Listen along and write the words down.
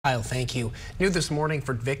Kyle, thank you. New this morning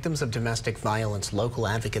for victims of domestic violence, local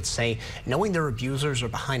advocates say knowing their abusers are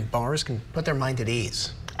behind bars can put their mind at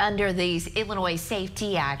ease. Under the Illinois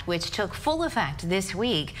Safety Act, which took full effect this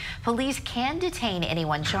week, police can detain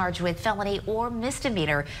anyone charged with felony or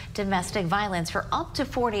misdemeanor domestic violence for up to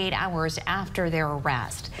 48 hours after their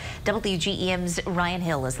arrest. WGEM's Ryan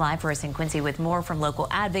Hill is live for us in Quincy with more from local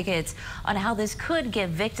advocates on how this could give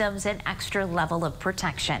victims an extra level of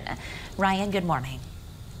protection. Ryan, good morning.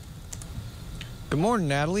 Good morning,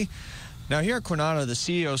 Natalie. Now here at Coronado, the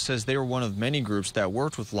CEO says they were one of many groups that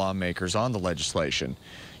worked with lawmakers on the legislation.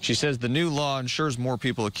 She says the new law ensures more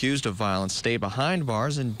people accused of violence stay behind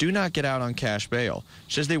bars and do not get out on cash bail.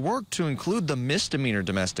 She says they worked to include the misdemeanor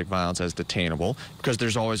domestic violence as detainable because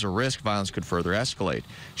there's always a risk violence could further escalate.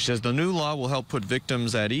 She says the new law will help put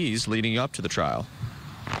victims at ease leading up to the trial.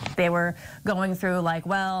 They were going through like,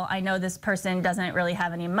 well, I know this person doesn't really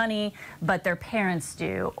have any money, but their parents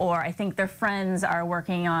do, or I think their friends are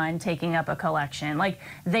working on taking up a collection. Like,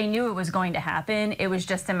 they knew it was going to happen. It was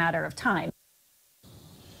just a matter of time.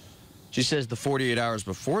 She says the 48 hours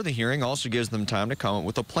before the hearing also gives them time to come up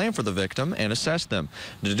with a plan for the victim and assess them.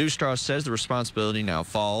 Strauss says the responsibility now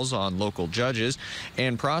falls on local judges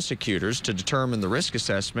and prosecutors to determine the risk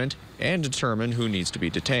assessment and determine who needs to be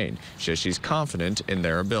detained. She says she's confident in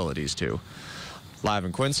their abilities to. Live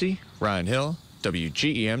in Quincy, Ryan Hill,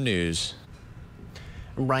 WGEM News.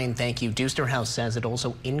 Ryan, thank you. Duesterhouse says it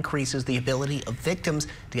also increases the ability of victims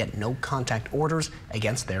to get no contact orders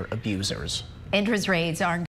against their abusers. Interest rates are